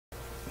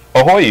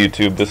Ahoy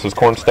YouTube, this is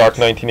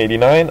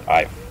Cornstalk1989.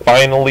 I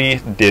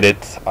finally did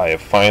it. I am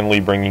finally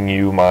bringing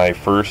you my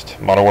first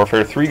Modern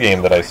Warfare 3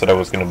 game that I said I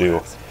was going to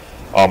do.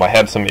 I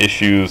had some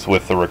issues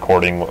with the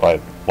recording,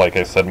 like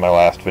I said in my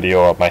last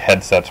video, my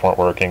headsets weren't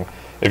working.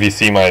 If you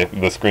see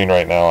the screen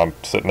right now, I'm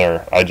sitting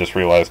there, I just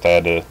realized I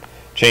had to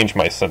change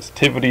my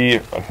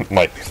sensitivity.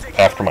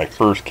 After my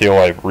first kill,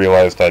 I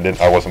realized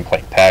I wasn't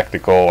playing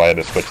tactical, I had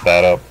to switch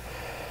that up.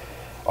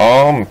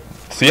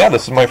 So yeah,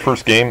 this is my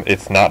first game.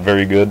 It's not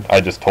very good.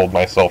 I just told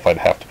myself I'd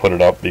have to put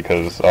it up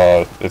because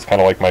it's kind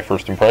of like my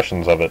first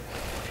impressions of it.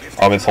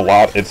 It's a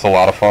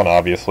lot of fun,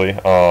 obviously.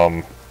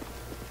 Have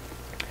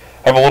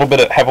a little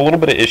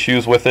bit of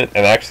issues with it,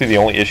 and actually the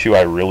only issue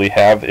I really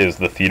have is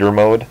the theater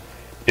mode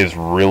is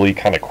really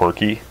kind of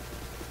quirky.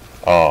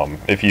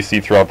 If you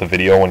see throughout the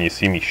video when you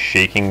see me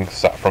shaking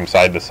from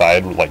side to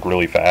side like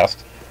really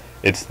fast,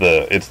 it's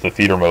the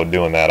theater mode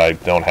doing that. I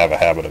don't have a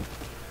habit of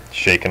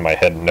shaking my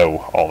head no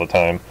all the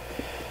time.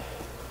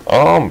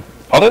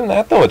 Other than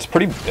that though, it's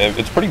pretty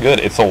good.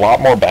 It's a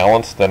lot more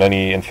balanced than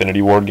any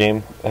Infinity Ward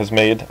game has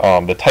made.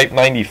 The Type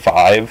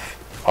 95,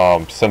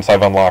 since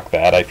I've unlocked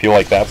that, I feel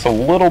like that's a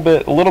little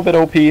bit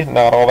OP,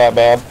 not all that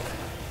bad.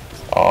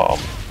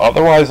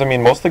 Otherwise, I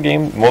mean, most of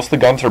the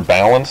guns are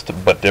balanced,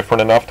 but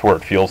different enough to where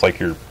it feels like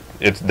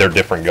they're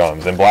different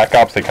guns. In Black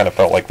Ops, they kind of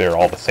felt like they were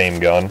all the same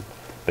gun.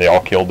 They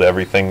all killed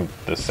everything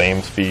the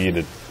same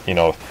speed.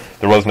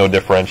 There was no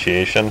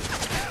differentiation.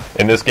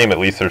 In this game, at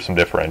least, there's some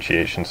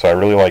differentiation, so I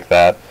really like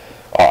that.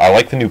 I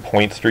like the new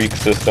point streak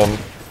system.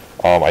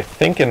 I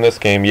think in this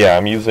game, yeah,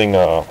 I'm using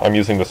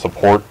the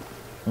support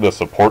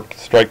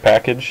strike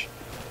package.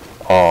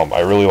 I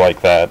really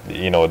like that.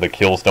 The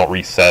kills don't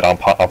reset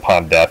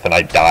upon death, and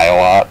I die a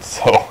lot,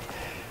 so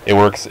it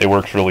works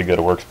really good.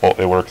 It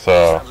works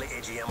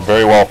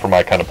very well for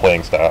my kind of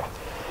playing style.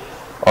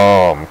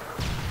 And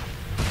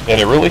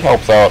it really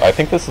helps out. I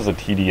think this is a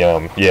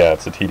TDM. Yeah,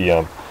 it's a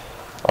TDM.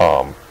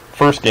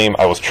 First game,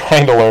 I was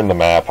trying to learn the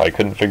map. I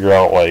couldn't figure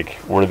out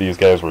where these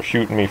guys were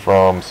shooting me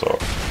from, so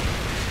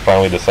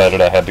finally decided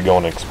I had to go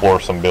and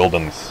explore some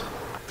buildings.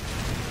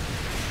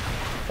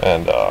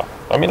 And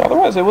I mean,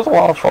 otherwise it was a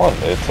lot of fun.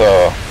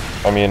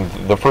 I mean,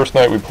 the first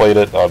night we played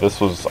it,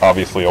 this was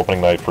obviously opening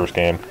night, first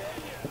game.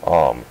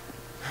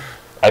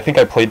 I think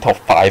I played till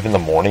 5 in the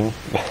morning.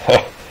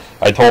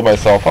 I told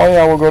myself, oh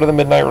yeah, we'll go to the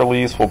midnight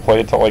release, we'll play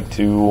it till like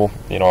 2,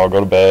 I'll go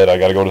to bed, I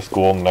gotta go to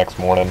school the next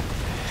morning.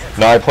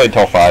 No, I played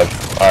till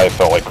 5. I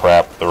felt like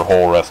crap the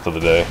whole rest of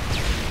the day.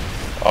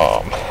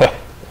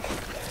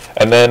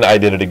 And then I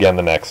did it again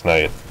the next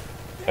night.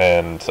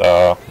 And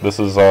this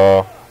is,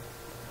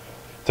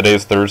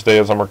 today's Thursday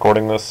as I'm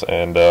recording this,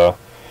 and,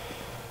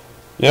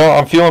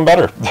 I'm feeling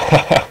better.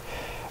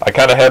 I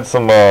kind of had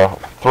some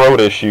throat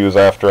issues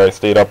after I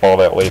stayed up all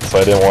that late, so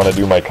I didn't want to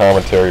do my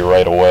commentary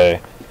right away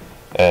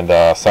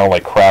and sound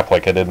like crap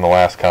like I did in the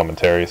last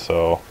commentary,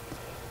 so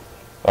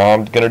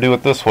I'm going to do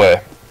it this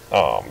way.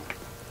 A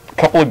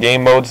couple of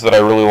game modes that I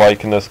really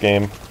like in this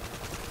game.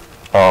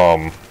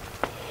 I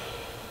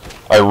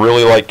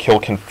really like Kill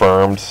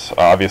Confirmed.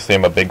 Obviously,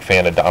 I'm a big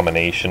fan of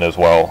Domination as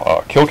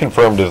well. Kill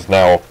Confirmed is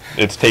now,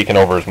 it's taken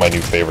over as my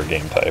new favorite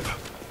game type.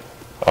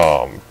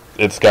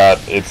 It's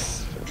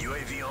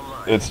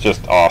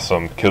just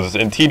awesome, because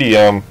in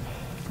TDM,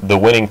 the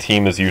winning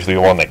team is usually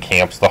the one that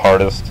camps the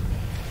hardest.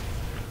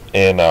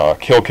 In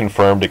Kill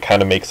Confirmed, it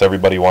kind of makes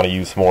everybody want to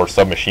use more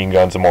submachine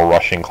guns and more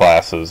rushing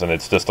classes, and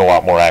it's just a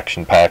lot more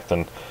action-packed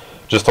and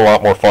just a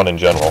lot more fun in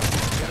general.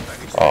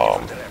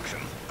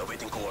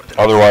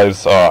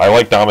 Otherwise, I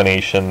like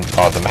Domination.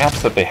 The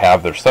maps that they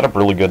have, they're set up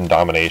really good in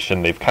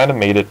Domination. They've kind of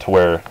made it to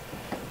where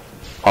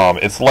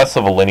it's less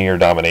of a linear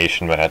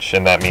domination match,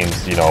 and that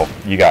means,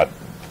 you got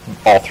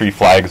all 3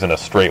 flags in a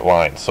straight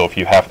line. So if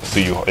you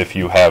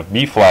have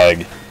B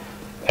flag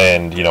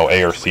and,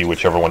 A or C,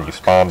 whichever one you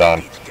spawned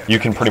on, you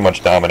can pretty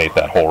much dominate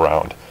that whole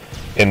round.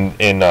 In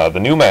the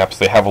new maps,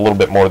 they have a little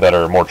bit more that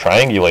are more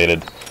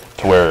triangulated,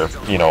 to where,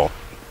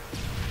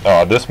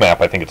 this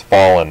map, I think it's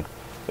Fallen,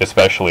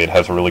 especially, it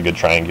has a really good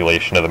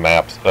triangulation of the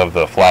maps, of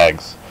the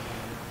flags.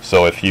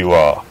 So if you,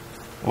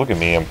 look at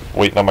me, I'm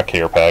waiting on my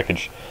care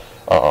package.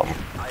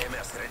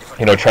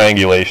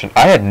 Triangulation.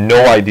 I had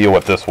no idea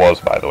what this was,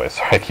 by the way.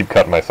 Sorry, I keep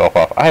cutting myself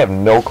off. I have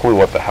no clue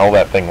what the hell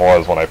that thing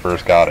was when I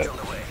first got it.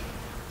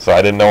 So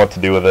I didn't know what to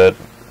do with it.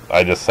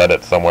 I just set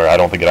it somewhere. I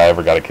don't think I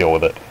ever got a kill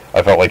with it.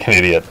 I felt like an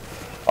idiot.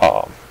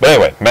 But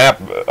anyway, map,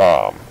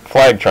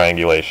 flag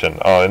triangulation.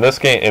 In this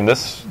game,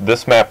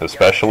 this map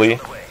especially,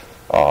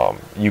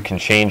 you can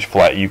change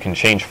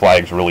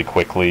flags really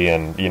quickly,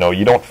 and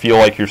you don't feel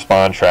like you're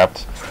spawn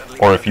trapped,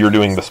 or if you're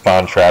doing the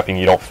spawn trapping,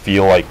 you don't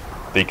feel like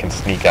they can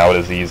sneak out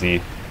as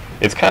easy.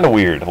 It's kind of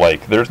weird.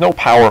 There's no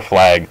power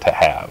flag to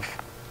have,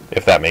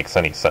 if that makes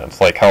any sense.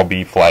 Like how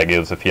B flag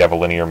is if you have a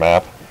linear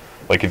map.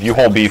 If you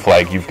hold B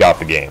flag, you've got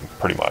the game,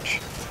 pretty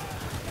much.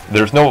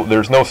 There's no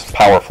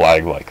power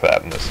flag like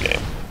that in this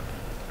game.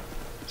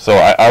 So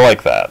I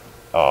like that.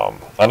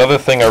 Another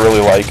thing I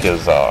really like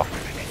is,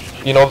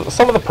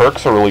 some of the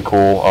perks are really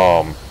cool.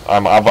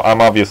 I'm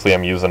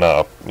using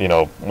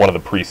one of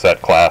the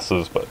preset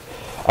classes, but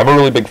I'm a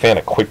really big fan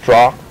of Quick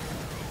Draw.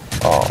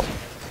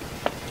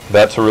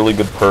 That's a really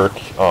good perk.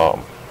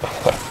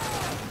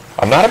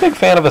 I'm not a big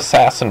fan of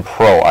Assassin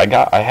Pro. I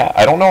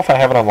don't know if I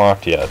have it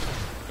unlocked yet,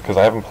 because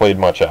I haven't played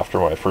much after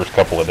my first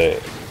couple of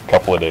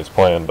days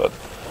playing, but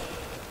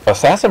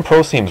Assassin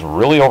Pro seems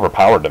really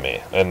overpowered to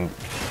me, and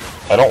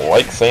I don't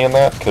like saying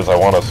that because I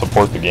want to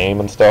support the game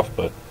and stuff,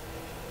 but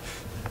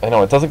I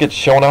know it doesn't get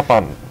shown up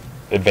on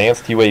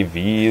advanced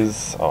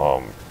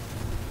UAVs.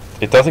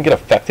 It doesn't get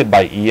affected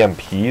by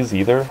EMPs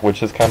either,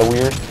 which is kind of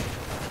weird.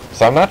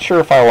 So I'm not sure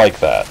if I like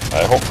that.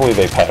 Hopefully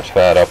they patch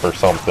that up or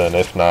something.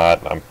 If not,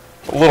 I'm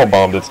a little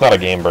bummed. It's not a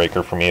game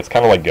breaker for me. It's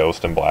kind of like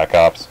Ghost and Black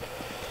Ops.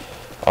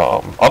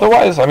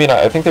 Otherwise, I mean,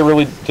 I think they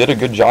really did a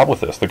good job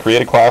with this. The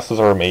created classes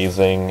are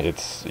amazing.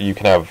 You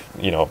can have,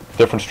 you know,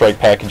 different strike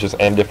packages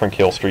and different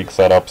kill streak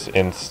setups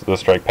in the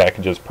strike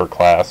packages per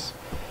class.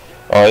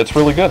 It's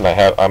really good,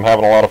 and I'm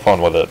having a lot of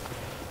fun with it.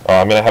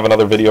 I'm gonna have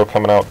another video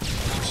coming out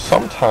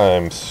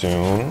sometime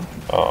soon,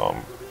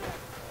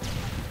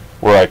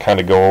 where I kind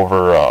of go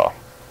over.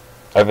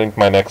 I think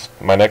my next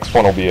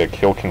one will be a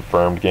kill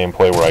confirmed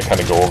gameplay where I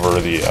kind of go over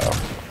the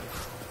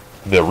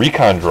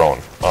recon drone.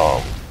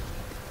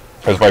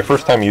 It was my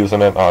first time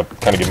using it. I'll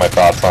kind of give my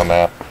thoughts on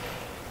that.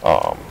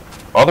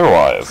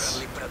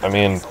 Otherwise, I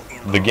mean,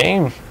 the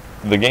game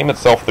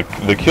itself,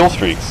 the kill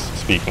streaks.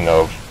 Speaking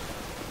of,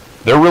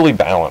 they're really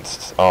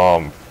balanced.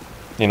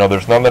 You know,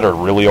 there's none that are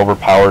really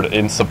overpowered.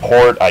 In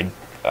support, I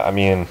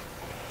mean,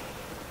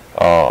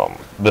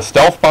 the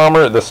stealth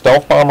bomber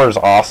is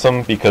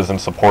awesome because in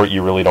support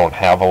you really don't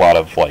have a lot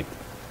of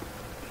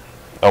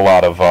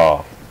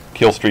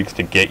kill streaks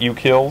to get you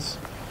kills.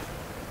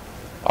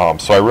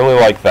 So I really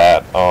like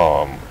that.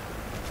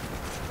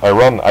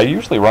 I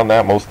usually run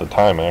that most of the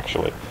time,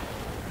 actually.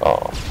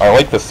 I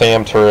like the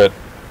SAM turret.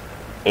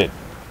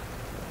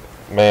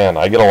 Man,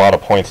 I get a lot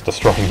of points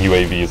destroying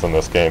UAVs in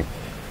this game.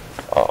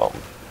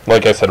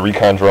 Like I said,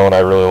 recon drone I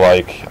really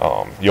like.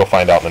 You'll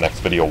find out in the next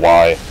video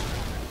why.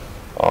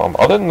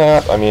 Other than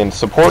that, I mean,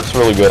 support's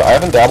really good. I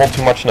haven't dabbled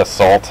too much in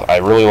assault.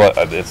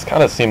 It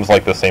kind of seems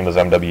like the same as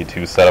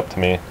MW2 setup to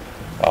me,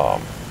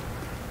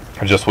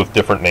 just with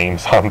different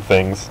names on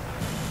things.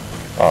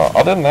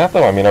 Other than that,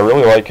 though, I mean, I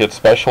really like it.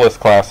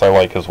 Specialist class I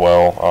like as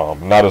well.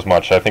 Not as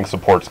much. I think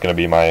support's going to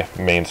be my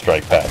main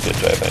strike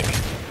package, I think.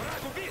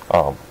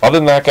 Other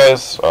than that,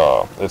 guys,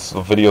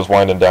 the video's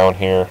winding down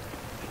here.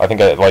 I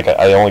think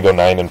I only go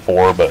 9 and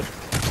 4, but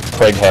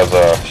Craig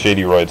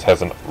Shady Roids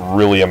has a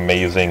really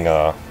amazing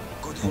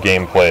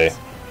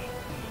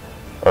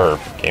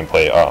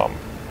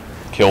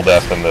kill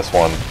death in this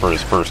one for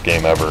his first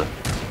game ever,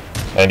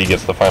 and he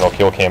gets the final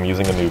kill cam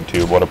using a noob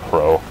tube. What a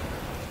pro!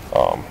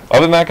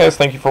 Other than that, guys,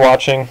 thank you for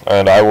watching,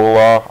 and I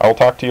will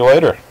talk to you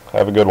later.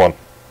 Have a good one.